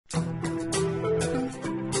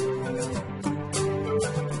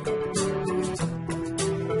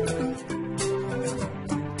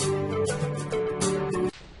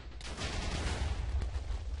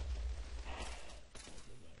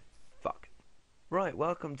Right,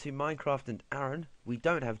 welcome to Minecraft and Aaron. We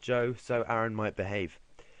don't have Joe, so Aaron might behave.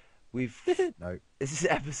 We've No. This is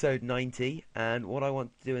episode 90, and what I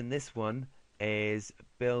want to do in this one is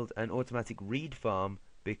build an automatic read farm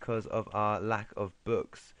because of our lack of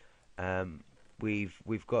books. Um, we've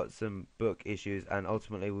got some book issues, and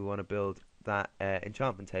ultimately we want to build that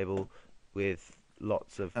enchantment table with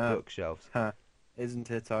lots of Uh, bookshelves.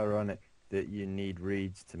 isn't it ironic that you need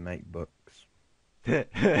reeds to make books? I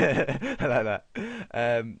like that.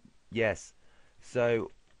 Yes.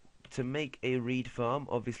 So to make a reed farm,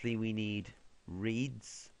 obviously we need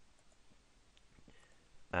reeds.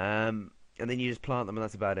 And then you just plant them, and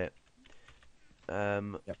that's about it.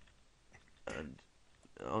 Um, Yep. and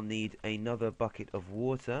I'll need another bucket of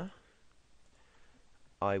water.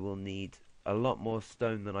 I will need a lot more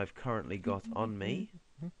stone than I've currently got on me.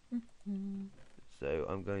 So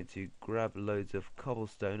I'm going to grab loads of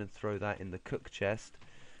cobblestone and throw that in the cook chest,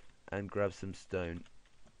 and grab some stone,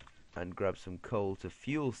 and grab some coal to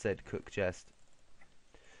fuel said cook chest.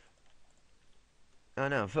 Oh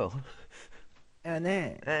no, I'm full. Oh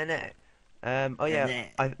no. No. Oh Oh yeah, no.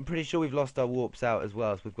 I'm pretty sure we've lost our warps out as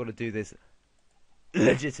well, so we've got to do this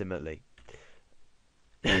legitimately.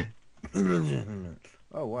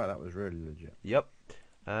 Oh wow, that was really legit. Yep.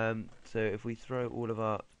 So if we throw all of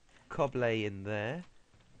our cobble in there,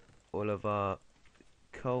 all of our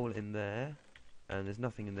coal in there, and there's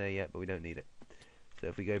nothing in there yet, but we don't need it. So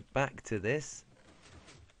if we go back to this,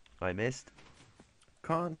 I missed.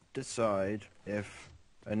 Can't decide if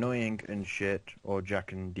annoying and shit or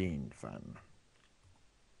Jack and Dean fan.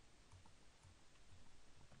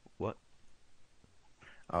 What?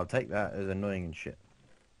 I'll take that as annoying and shit.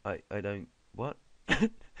 I don't. What?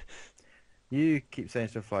 You keep saying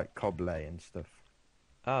stuff like Cobley and stuff.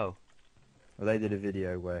 Oh. Well, they did a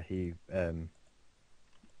video where he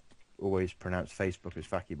always pronounced Facebook as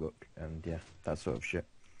Facky Book, and yeah, that sort of shit.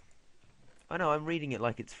 I know, I'm reading it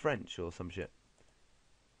like it's French or some shit.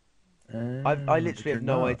 I But literally you're have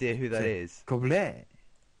no not. idea who that Say, is. Cobley.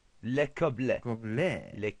 Le Coblet.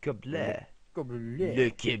 Cobley. Le Coblet. Cobley. Le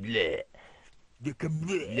Coblet. Le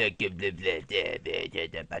Cobley. Le Coblet.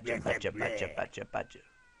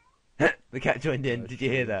 The cat joined in. Did you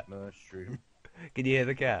hear that? Mushroom. Can you hear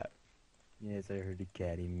the cat? Yes, I heard the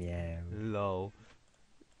catty meow. Lol.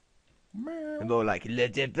 Meow. I'm all like, Le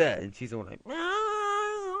Debut. And she's all like,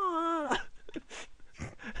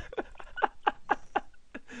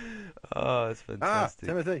 oh, it's fantastic.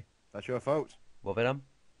 Timothy, that's your fault. What, Venom?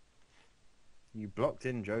 You blocked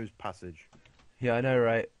in Joe's passage. Yeah, I know,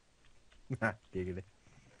 right? Giggly.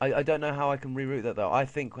 I don't know how I can reroute that, though. I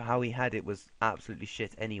think how he had it was absolutely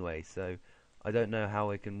shit anyway, so I don't know how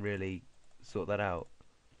I can really sort that out.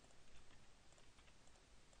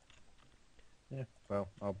 Yeah, well,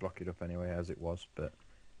 I'll block it up anyway as it was, but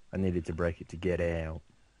I needed to break it to get out.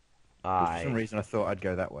 'Cause for some reason I thought I'd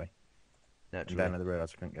go that way. And Naturally, then I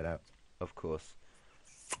realised I couldn't get out. of course.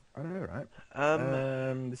 I know, right?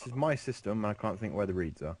 Um, This is my system, and I can't think where the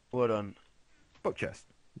reeds are. what on? Book chest.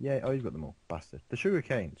 Yeah, oh, you've got them all, bastard. The sugar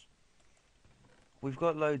canes. We've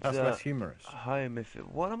got loads That's less humorous. home if it,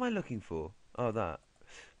 what am I looking for? Oh, that.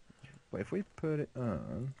 But if we put it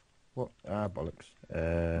on, what? Bollocks.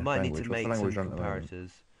 We might need Language. to What's make the some language on at the moment?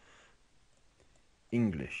 comparators.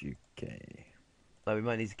 English UK. Like, we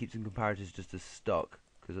might need to keep some comparators just as stock,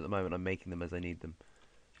 because at the moment I'm making them as I need them.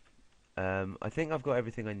 I think I've got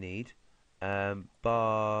everything I need.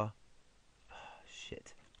 Bar...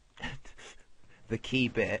 shit. The key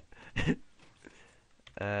bit.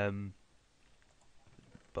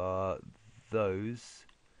 Bar those,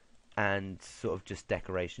 and sort of just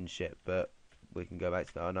decoration shit, but we can go back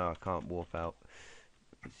to that. Oh no, I can't warp out.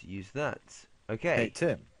 Let's use that. Okay. Hey,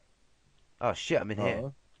 Tim. Oh shit, I'm in here.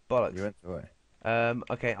 Oh, Bollocks. you went away.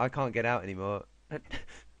 Okay, I can't get out anymore.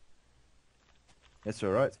 It's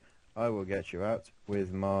alright. I will get you out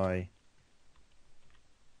with my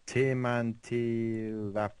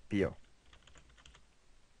Timantilapio.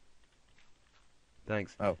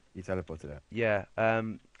 Thanks. Oh, you teleported out. Yeah,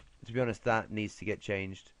 to be honest, that needs to get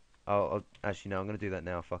changed. I'll actually, no, I'm going to do that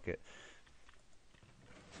now, fuck it.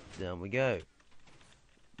 Down we go.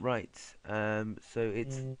 Right, so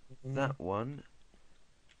it's that one.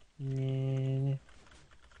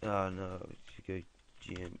 Oh no, it should go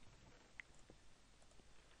GM.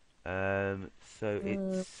 So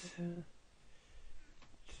it's These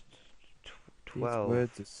 12.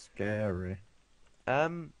 words are scary. I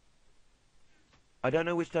don't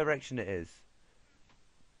know which direction it is.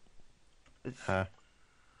 It's, Huh?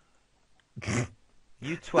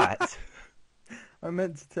 you twat. I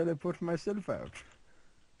meant to teleport myself out.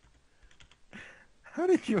 How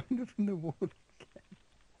did you end up in the wall?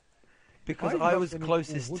 Because I've I not was been in the wall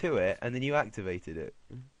closest once, to it, and then you activated it.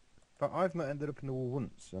 but I've not ended up in the wall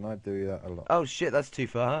once, and I do that a lot. Oh shit, that's too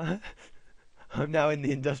far. I'm now in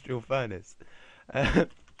the industrial furnace. Uh,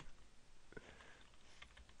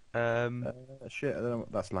 um, Shit, I don't know.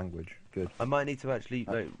 That's language. Good. I might need to actually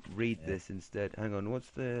Uh, like read yeah. this instead. Hang on, what's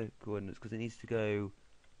the coordinates? Because it needs to go.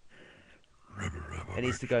 It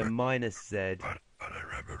needs to go -z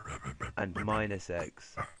and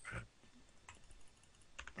 -x.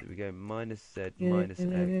 So we go -z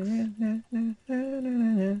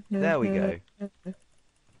 -x. There we go.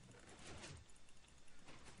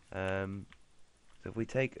 So if we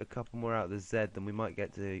take a couple more out of the z, then we might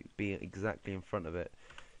get to be exactly in front of it.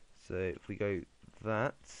 So if we go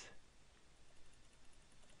that,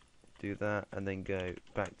 do that, and then go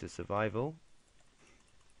back to survival.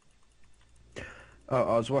 Oh,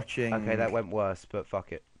 I was watching. Okay, that went worse, but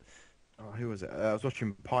fuck it. Oh, who was it? I was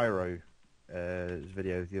watching Pyro,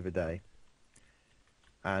 video the other day,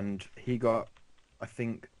 and he got, I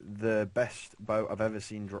think, the best bow I've ever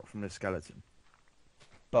seen drop from the skeleton.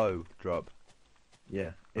 Bow drop.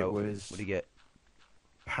 Yeah, it was. What do you get?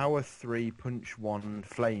 Power 3, punch 1,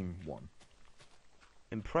 flame 1.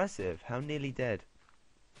 Impressive. How nearly dead?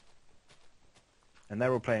 And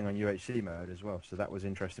they're all playing on UHC mode as well, so that was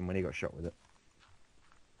interesting when he got shot with it.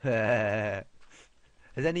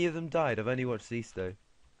 Has any of them died? I've only watched these though.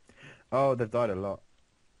 Oh, they've died a lot.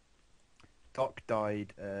 Doc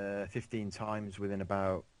died 15 times within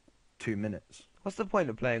about 2 minutes. What's the point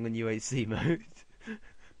of playing on UHC mode?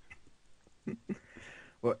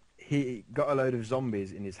 Well, he got a load of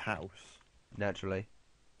zombies in his house, Naturally.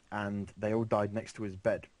 and they all died next to his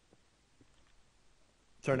bed.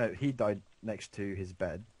 So no, he died next to his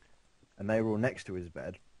bed, and they were all next to his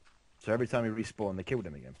bed. So every time he respawned, they killed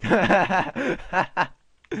him again.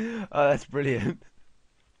 Oh, that's brilliant.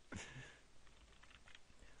 It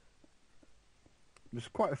was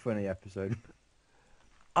quite a funny episode.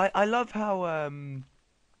 I love how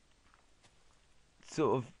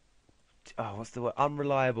sort of what's the word,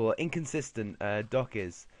 unreliable, inconsistent Doc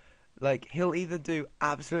is. Like he'll either do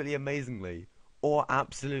absolutely amazingly or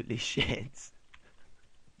absolutely shit,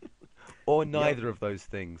 or Yep. neither of those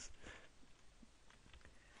things.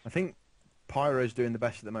 I think Pyro's doing the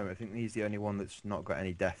best at the moment. I think he's the only one that's not got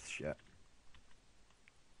any deaths yet.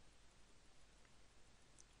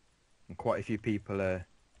 And quite a few people are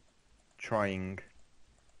trying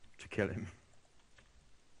to kill him.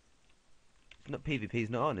 Not PvP's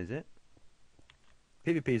not on, is it?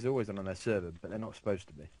 PvP is always on their server, but they're not supposed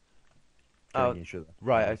to be. Oh, Killing each other.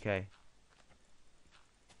 right, okay.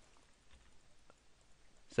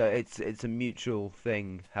 So it's a mutual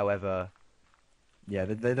thing. However, Yeah,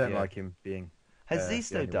 they don't Yeah. like him being. has the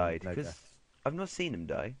Zisto only one with died? no Because deaths. I've not seen him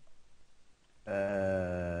die.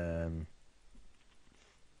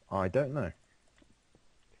 I don't know.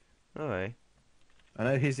 Alright. I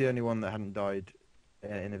know he's the only one that hadn't died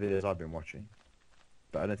in the videos I've been watching,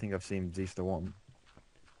 but I don't think I've seen Zista 1.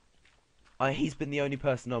 He's been the only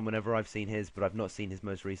person on whenever I've seen his, but I've not seen his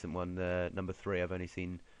most recent one, number 3. I've only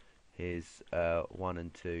seen his 1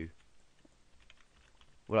 and 2.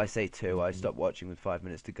 Well, I say 2. I stopped watching with 5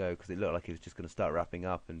 minutes to go because it looked like he was just going to start wrapping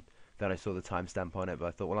up, and then I saw the timestamp on it, but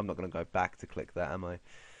I thought, well, I'm not going to go back to click that, am I?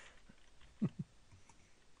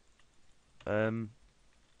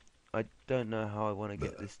 I don't know how I want to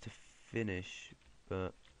get this to finish,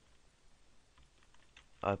 but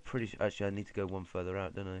I'm pretty sure. Actually, I need to go one further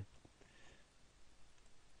out, don't I?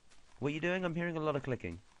 What are you doing? I'm hearing a lot of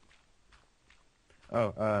clicking.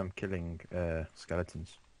 Oh, killing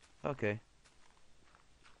skeletons. Okay.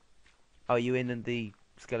 Are you in the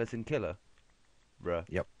skeleton killer? Bruh.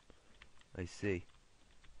 Yep. I see.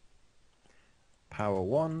 Power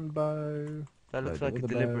 1 bow. That looks Load like a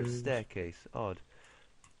of other deliberate bows. staircase. Odd.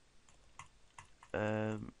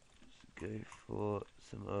 Let's go for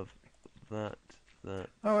some of that.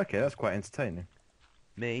 Oh, okay, that's quite entertaining.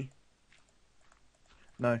 Me?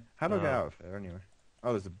 No, how do I get Oh. out of here anyway?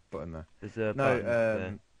 Oh, there's a button there. There's a No, button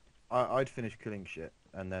there. I'd finished killing shit,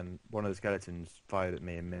 and then one of the skeletons fired at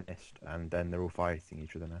me and missed, and then they're all fighting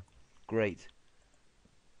each other now. Great.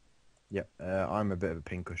 Yep, I'm a bit of a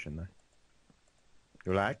pincushion though.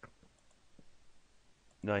 You like?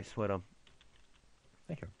 Nice, Well done.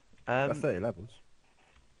 Thank you. Got Um, 30 levels.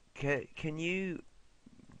 can you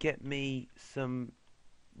get me some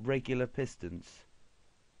regular pistons?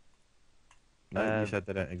 No, you said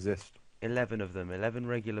they don't exist. 11 of them. 11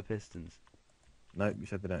 regular pistons. No, you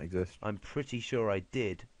said they don't exist. I'm pretty sure I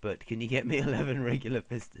did, but can you get me 11 regular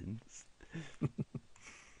pistons?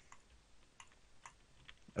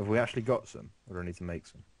 Have we actually got some, or do I need to make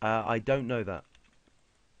some? I don't know that.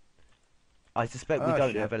 I suspect we Ah,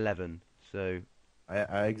 don't shit. have 11, So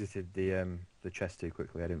I exited the chest too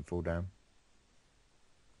quickly. I didn't fall down.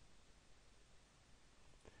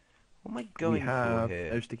 what am I We going for have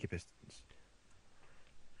here? no sticky pistons.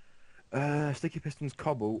 Sticky pistons,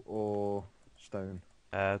 cobble or stone?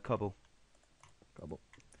 Cobble. Cobble.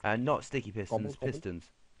 Not sticky Cobble, pistons, cobble. pistons.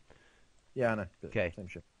 Yeah, I know. But Okay. same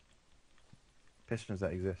shit. Pistons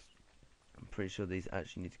that exist. I'm pretty sure these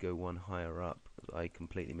actually need to go one higher up. I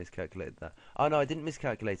completely miscalculated that. Oh no, I didn't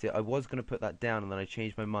miscalculate it. I was going to put that down and then I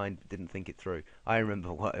changed my mind, but didn't think it through. I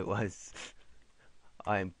remember what it was.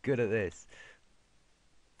 I am good at this.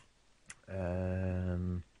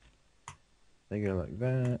 Um, they go like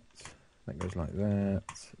that. That goes like that.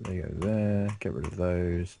 They go there. Get rid of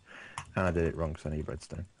those. And I did it wrong, so I need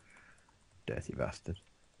redstone. Dirty bastard.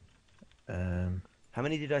 How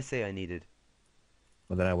many did I say I needed?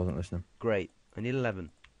 Well, then I wasn't listening. Great. I need 11.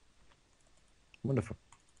 Wonderful.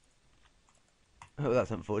 Oh,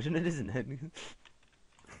 that's unfortunate, isn't it?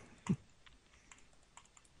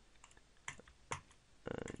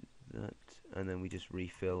 that, and then we just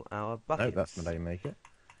refill our No, that's not buckets. how you make it.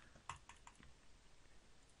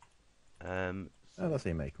 Um, Oh, that's how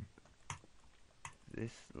you make them.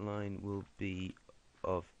 this line will be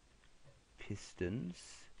of pistons.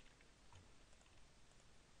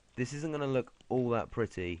 This isn't going to look all that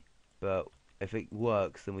pretty, but if it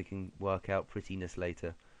works, then we can work out prettiness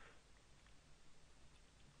later.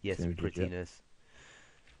 Yes, Soon as you get- prettiness.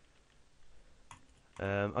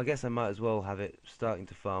 I guess I might as well have it starting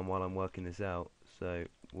to farm while I'm working this out. So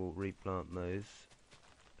we'll replant those.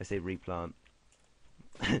 I say replant.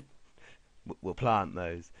 We'll plant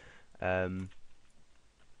those. And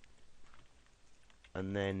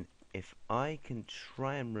then if I can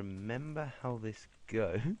try and remember how this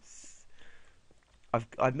goes.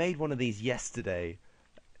 I made one of these yesterday,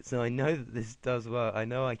 so I know that this does work. I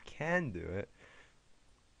know I can do it.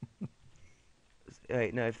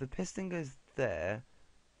 Wait, no, if the piston goes there,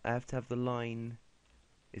 I have to have the line.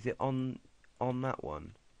 Is it on that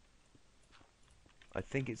one? I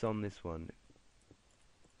think it's on this one.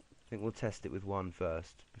 I think we'll test it with one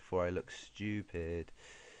first before I look stupid.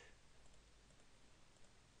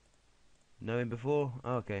 Know him before?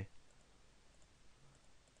 Oh, okay,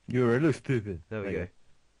 You're a little stupid. there we you go.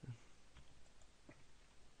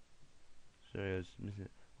 Sorry, I was missing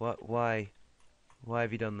it. What? Why? Why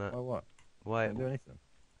have you done that? Oh, what? Why? Didn't do anything.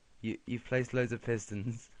 You've placed loads of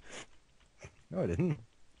pistons. No, I didn't.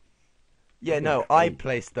 Yeah, You're no, I crazy.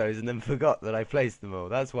 placed those and then forgot that I placed them all.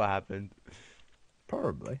 That's what happened.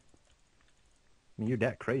 Probably. I mean, you're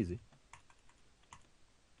that crazy.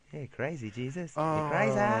 Hey, crazy Jesus. You're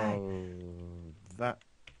crazy. Oh, that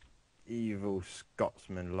evil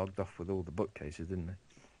Scotsman logged off with all the bookcases, didn't he?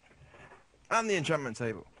 And the enchantment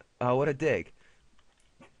table. Oh, what a dick.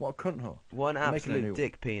 What a cunt hole. One I'm making a absolute new one.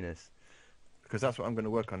 dick penis. Because that's what I'm going to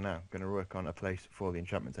work on now. I'm going to work on a place for the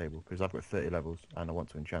enchantment table. Because I've got 30 levels and I want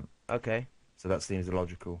to enchant. Okay. So that seems a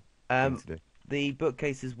logical thing Um, to do. the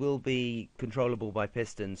bookcases will be controllable by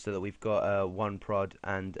pistons so that we've got a 1 prod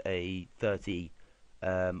and a 30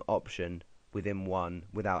 option within one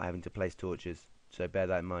without having to place torches. So bear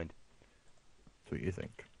that in mind. That's what you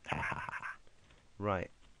think. Right.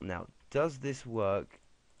 Now, does this work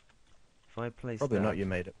if I place Probably that? not, you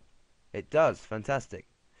made it. It does. Fantastic.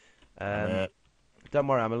 Damn it. Don't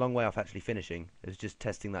worry, I'm a long way off actually finishing. It's just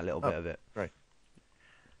testing that little Oh. bit of it.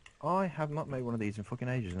 I have not made one of these in fucking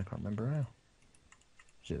ages and I can't remember how.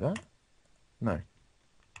 Is it that? No.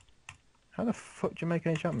 How the fuck do you make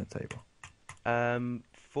an enchantment table?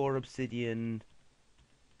 4 obsidian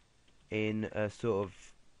in a sort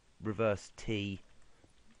of reverse T.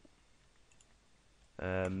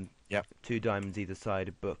 Yep. 2 diamonds either side,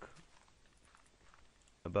 a book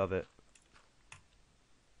above it.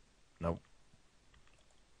 Nope.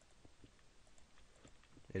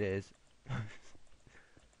 It is.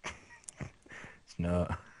 It's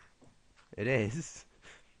not. It is.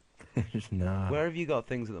 It's not. Where have you got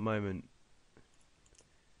things at the moment?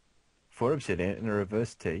 4 obsidian in a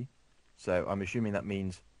reverse T. So I'm assuming that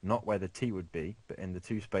means not where the T would be, but in the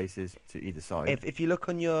 2 spaces to either side. If you look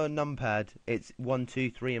on your numpad, it's 1,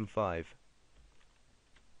 2, 3, and 5.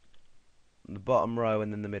 The bottom row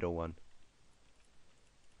and then the middle one.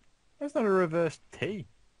 That's not a reverse T.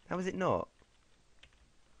 How is it not?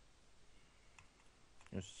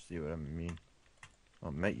 Let's see what I mean.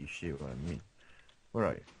 I'll make you see what I mean. Where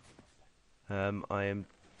are you? I am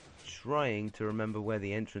trying to remember where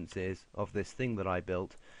the entrance is of this thing that I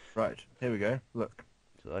built, Right, here we go. Look.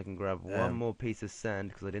 so I can grab one Um, more piece of sand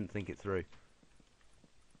because I didn't think it through.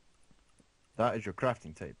 That is your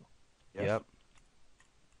crafting table. Yes? Yep.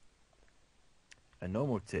 A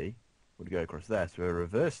normal T would go across there. So a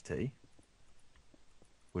reverse T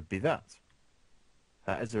would be that.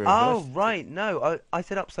 That is a Oh, reversed. right. No, I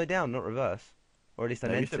said upside down, not reverse. Or at least I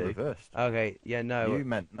No, you meant said to. reversed. Okay, yeah, no. You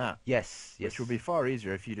meant that, Yes, which would be yes. far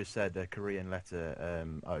easier if you just said a Korean letter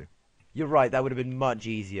O. You're right, that would have been much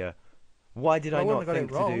easier. Why did But I I wouldn't not have got it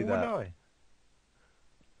think to do wrong, would that? I?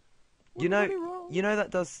 You Wouldn't have know, got it wrong. you know that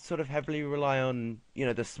does sort of heavily rely on,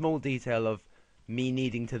 the small detail of me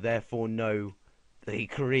needing to therefore know the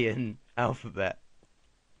Korean alphabet.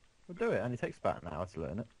 We'll do it, and it takes about an hour to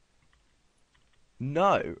learn it.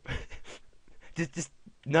 No. just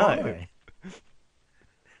no. Why?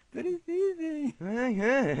 But it's easy.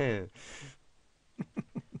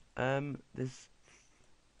 There's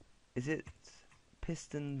is it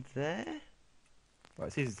piston there? Well,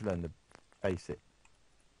 it's easy to learn the basic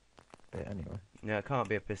bit anyway. Yeah, it can't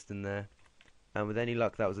be a piston there. And with any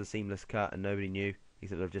luck, that was a seamless cut, and nobody knew.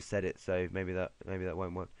 Except I've just said it, so maybe that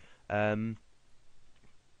won't work. Um,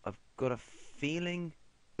 I've got a feeling.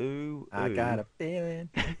 Ooh, I got a feeling.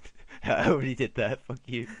 I already did that. Fuck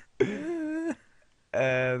you.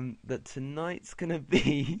 That tonight's gonna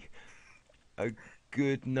be a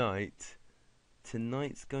good night.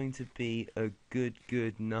 Tonight's going to be a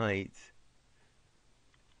good night.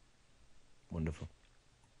 Wonderful.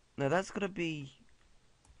 No, that's gotta be.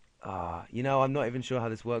 I'm not even sure how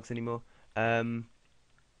this works anymore.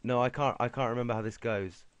 No, I can't. I can't remember how this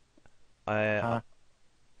goes. I, Huh?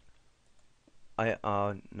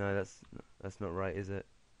 no, that's not right, is it?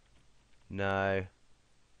 No,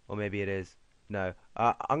 or maybe it is. No,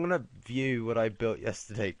 I'm gonna view what I built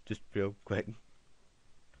yesterday just real quick.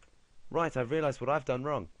 Right, I've realised what I've done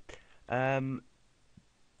wrong. Um,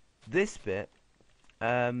 this bit,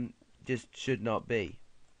 just should not be.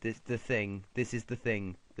 This is the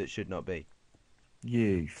thing that should not be.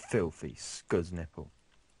 You filthy scuzz nipple.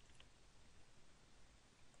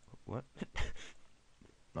 What?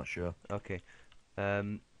 Not sure. Okay.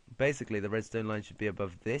 Basically, the redstone line should be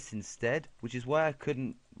above this instead, which is why I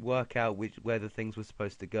couldn't work out where the things were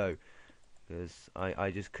supposed to go, because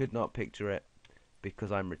I just could not picture it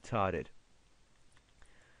because I'm retarded.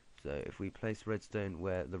 So if we place redstone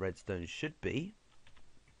where the redstone should be,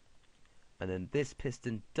 and then this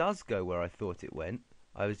piston does go where I thought it went,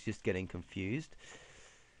 I was just getting confused,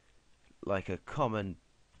 like a common.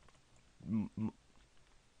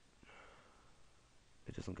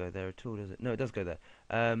 It doesn't go there at all, does it? No, it does go there.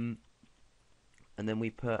 And then we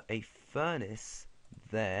put a furnace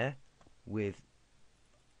there with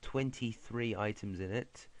 23 items in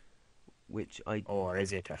it, which I... Or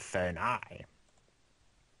is it a furnace?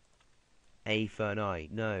 A furnace,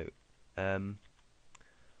 no.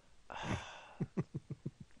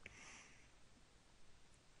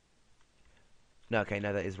 No, okay,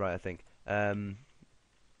 no, that is right, I think. I'm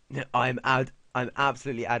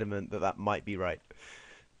absolutely adamant that that might be right.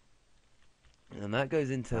 And that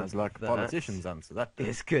goes into Sounds like a that. politician's answer, that does.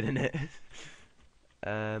 It's good, isn't it?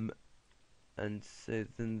 And so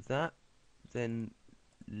then that then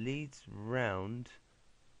leads round,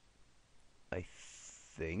 I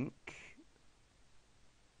think,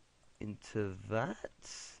 into that.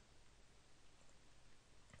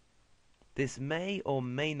 This may or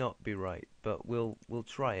may not be right, but we'll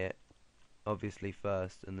try it, obviously,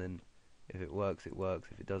 first, and then if it works, it works.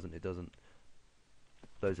 If it doesn't, it doesn't.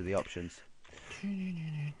 Those are the options.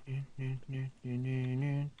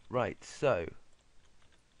 Right, so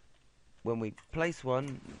when we place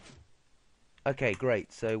one, okay,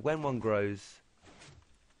 great. So when one grows,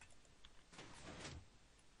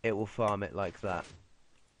 it will farm it like that.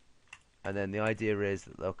 And then the idea is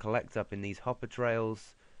that they'll collect up in these hopper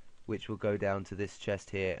trails, which will go down to this chest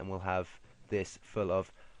here, and we'll have this full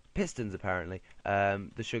of pistons, apparently.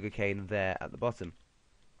 The sugarcane there at the bottom.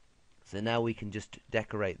 So now we can just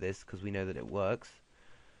decorate this because we know that it works,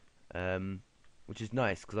 which is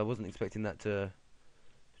nice because I wasn't expecting that to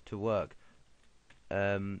work.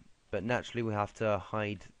 But naturally we have to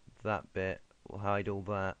hide that bit. We'll hide all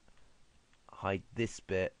that. Hide this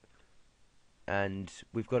bit, and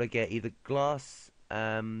we've got to get either glass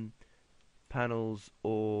panels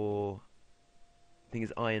or I think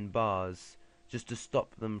it's iron bars just to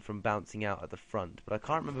stop them from bouncing out at the front. But I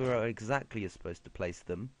can't remember where exactly you're supposed to place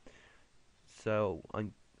them. So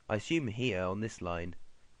I assume here on this line,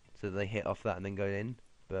 so they hit off that and then go in.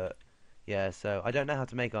 But yeah, so I don't know how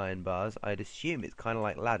to make iron bars. I'd assume it's kind of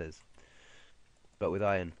like ladders, but with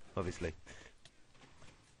iron, obviously.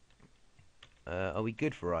 Are we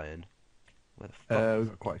good for iron? Where the fuck? We've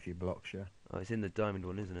got quite a few blocks, yeah. Oh, it's in the diamond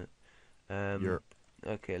one, isn't it? Europe.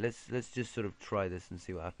 Okay, let's just sort of try this and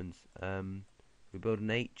see what happens. We build an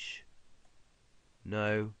H.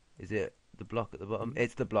 No, is it the block at the bottom?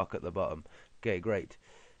 It's the block at the bottom. Okay, great.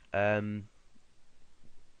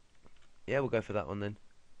 Yeah, we'll go for that one then.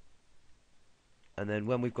 And then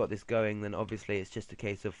when we've got this going, then obviously it's just a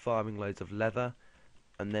case of farming loads of leather,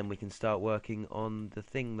 and then we can start working on the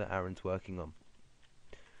thing that Aaron's working on.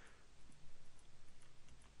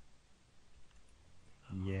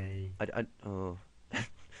 Yay. Oh,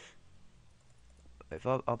 if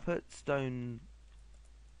I'll put stone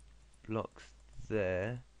blocks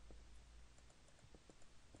there.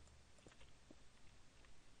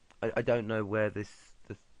 I don't know where the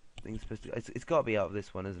thing's supposed to. It's got to be out of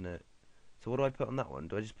this one, isn't it? So what do I put on that one?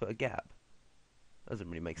 Do I just put a gap? Doesn't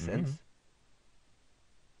really make Mm. sense.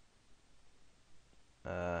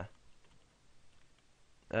 Uh,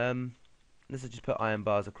 um, let's just put iron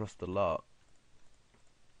bars across the lot.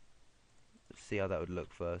 Let's see how that would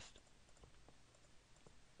look first.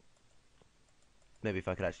 Maybe if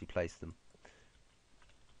I could actually place them.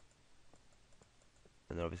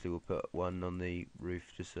 And then obviously we'll put one on the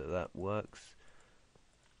roof just so that works.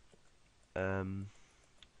 Um,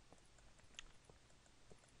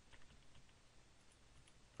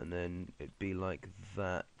 and then it'd be like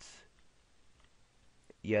that.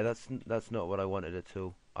 Yeah, that's not what I wanted at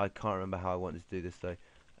all. I can't remember how I wanted to do this though.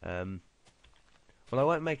 Um, well, I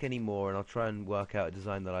won't make any more, and I'll try and work out a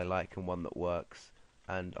design that I like and one that works,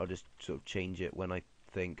 and I'll just sort of change it when I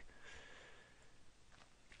think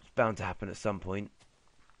it's bound to happen at some point.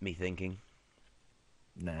 Me thinking,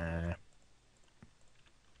 Nah.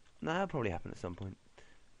 nah, it'll probably happen at some point.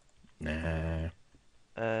 Nah.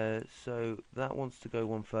 So that wants to go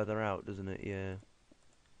one further out, doesn't it? Yeah,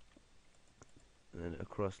 and then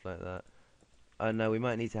across like that. I know we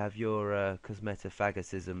might need to have your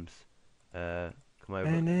cosmetophagicisms uh, come over,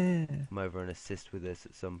 Nah. come over and assist with this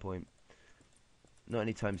at some point. Not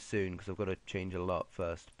anytime soon, because I've got to change a lot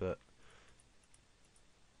first. But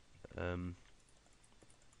um,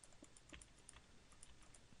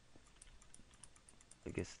 I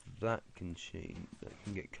guess that can change. That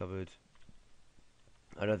can get covered.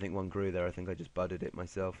 I don't think one grew there. I think I just budded it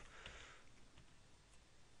myself.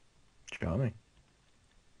 Charming.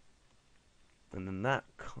 And then that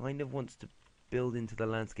kind of wants to build into the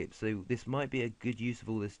landscape. So this might be a good use of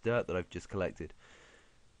all this dirt that I've just collected.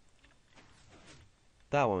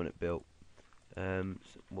 That one it built.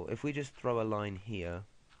 Well, if we just throw a line here,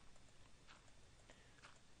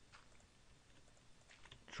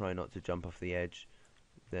 try not to jump off the edge,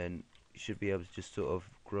 then you should be able to just sort of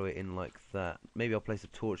grow it in like that. Maybe I'll place a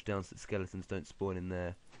torch down so that skeletons don't spawn in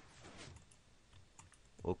there.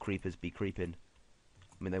 Or creepers be creeping.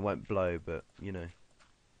 I mean, they won't blow, but, you know.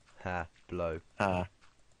 Ha, blow. Ah.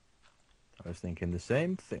 I was thinking the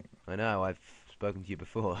same thing. I know, I've spoken to you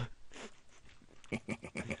before.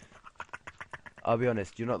 I'll be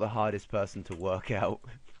honest, you're not the hardest person to work out.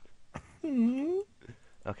 Hmm.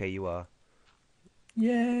 Okay, you are.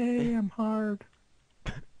 Yay, I'm hard.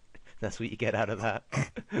 That's what you get out of that.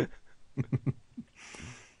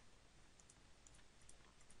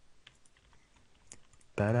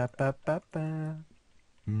 Ba-da-ba-ba-ba.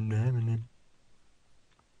 Mm-hmm.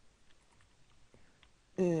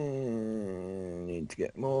 Need to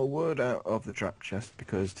get more wood out of the trap chest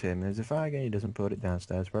because Tim is a fag and he doesn't put it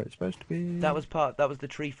downstairs where it's supposed to be. That was the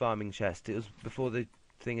tree farming chest. It was before the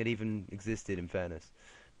thing had even existed, in fairness.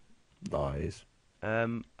 Lies.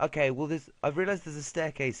 Okay, well, I've realised there's a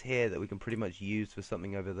staircase here that we can pretty much use for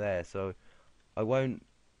something over there, so I won't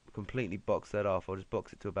completely box that off. I'll just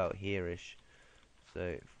box it to about here-ish. So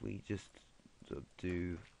if we just sort of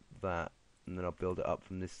do that, and then I'll build it up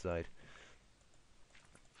from this side.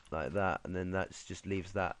 Like that, and then that just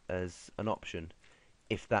leaves that as an option.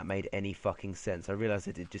 If that made any fucking sense. I realise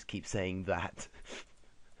I did just keep saying that.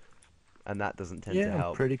 And that doesn't tend to Yeah, I'm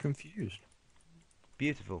help. pretty confused.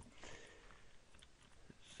 Beautiful.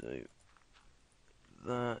 So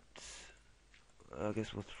that, I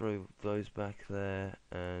guess we'll throw those back there,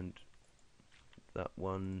 and that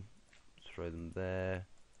one, throw them there.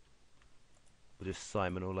 We'll just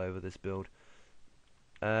Simon all over this build.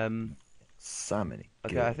 Salmon.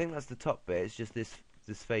 Okay, I think that's the top bit. It's just this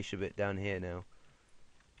fascia bit down here now.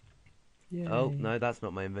 Yay. Oh no, that's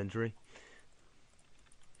not my inventory.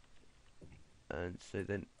 And so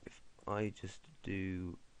then if I just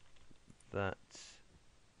do that,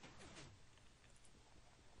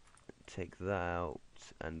 take that out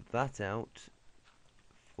and that out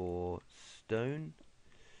for stone,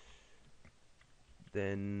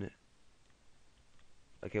 then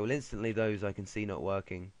okay, well instantly those I can see not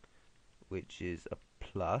working, which is a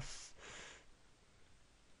plus.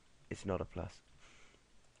 It's not a plus.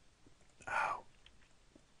 Oh.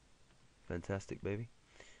 Fantastic, baby.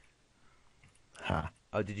 Ha.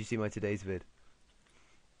 Oh, did you see my today's vid?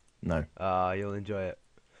 No. Ah, you'll enjoy it.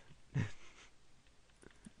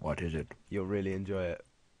 What is it? You'll really enjoy it.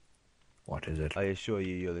 What is it? I assure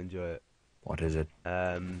you, you'll enjoy it. What is it?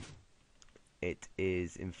 Um, it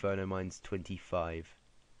is Inferno Mines 25,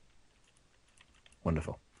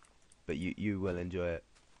 Wonderful. but you will enjoy it.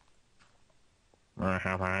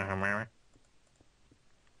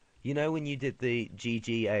 You know when you did the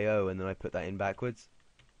GGAO and then I put that in backwards?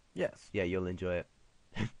 Yes. Yeah, you'll enjoy it.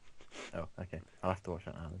 Oh, okay. I'll have to watch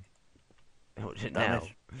that now. Watch it Damn now.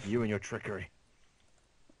 it. You and your trickery.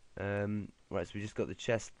 Right, so we just got the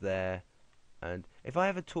chest there, and if I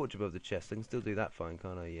have a torch above the chest, I can still do that fine,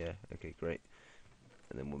 can't I? Yeah. Okay, great.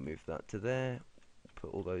 And then we'll move that to there.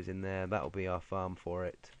 Put all those in there. That'll be our farm for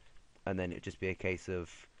it, and then it'll just be a case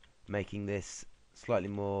of making this slightly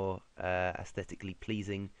more aesthetically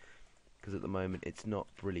pleasing, because at the moment it's not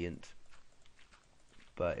brilliant,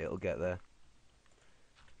 but it'll get there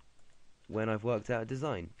when I've worked out a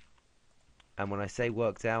design. And when I say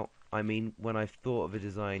worked out, I mean when I've thought of a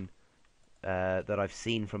design that I've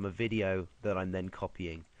seen from a video that I'm then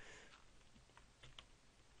copying.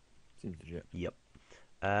 Seems legit. Yep.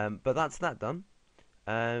 But that's that done.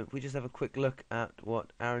 We just have a quick look at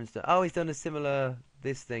what Aaron's done. Oh, he's done a similar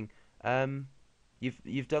this thing.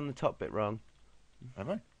 You've done the top bit wrong. Have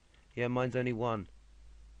I? Yeah, mine's only one.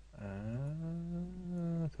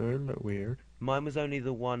 That's a little weird. Mine was only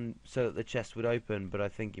the one so that the chest would open, but I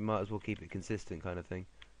think you might as well keep it consistent, kind of thing.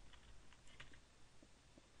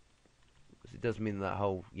 'Cause it does mean that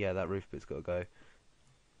whole that roof bit's got to go.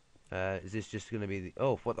 Is this just going to be the?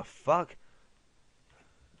 Oh, what the fuck?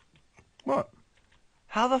 What?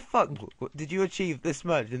 How the fuck did you achieve this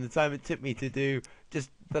much in the time it took me to do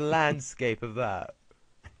just the landscape of that?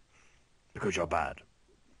 Because you're bad.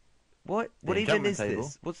 What? The What even enchantment is table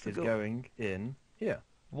this? What's the is going in here.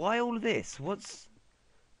 Why all this? What's?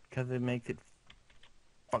 Because it makes it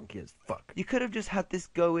funky as fuck. You could have just had this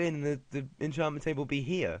go in, the enchantment table be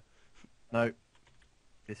here. No.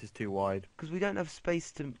 This is too wide. Because we don't have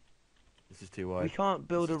space to. This is too wide. We can't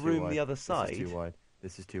build This a is too room wide. the other This side. is too wide.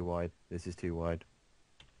 This is too wide. This is too wide.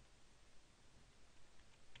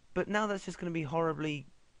 But now that's just going to be horribly,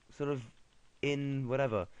 sort of, in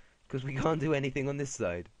whatever. Because we can't do anything on this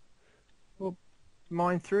side.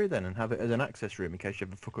 Mine through then and have it as an access room in case you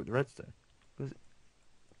ever fuck up the redstone.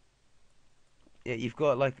 Yeah, you've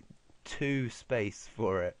got like 2 space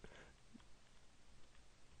for it.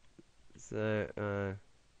 So, I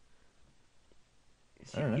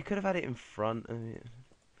don't know. you could have had it in front. I mean,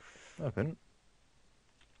 No, I couldn't.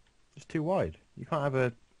 It's too wide. You can't have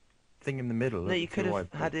a thing in the middle. no, you could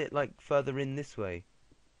have had it like further in this way.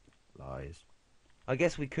 Lies. I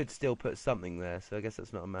guess we could still put something there, so I guess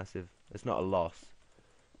that's not a massive. It's not a loss.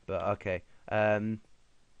 But okay. And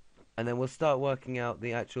then we'll start working out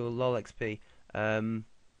the actual LOL XP. I'm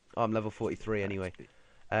level 43 anyway.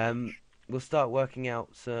 We'll start working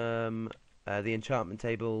out some the enchantment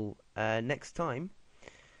table next time.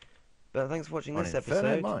 But thanks for watching this Inferno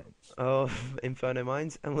episode Mines. of Inferno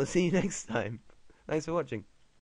Mines, and we'll see you next time. Thanks for watching.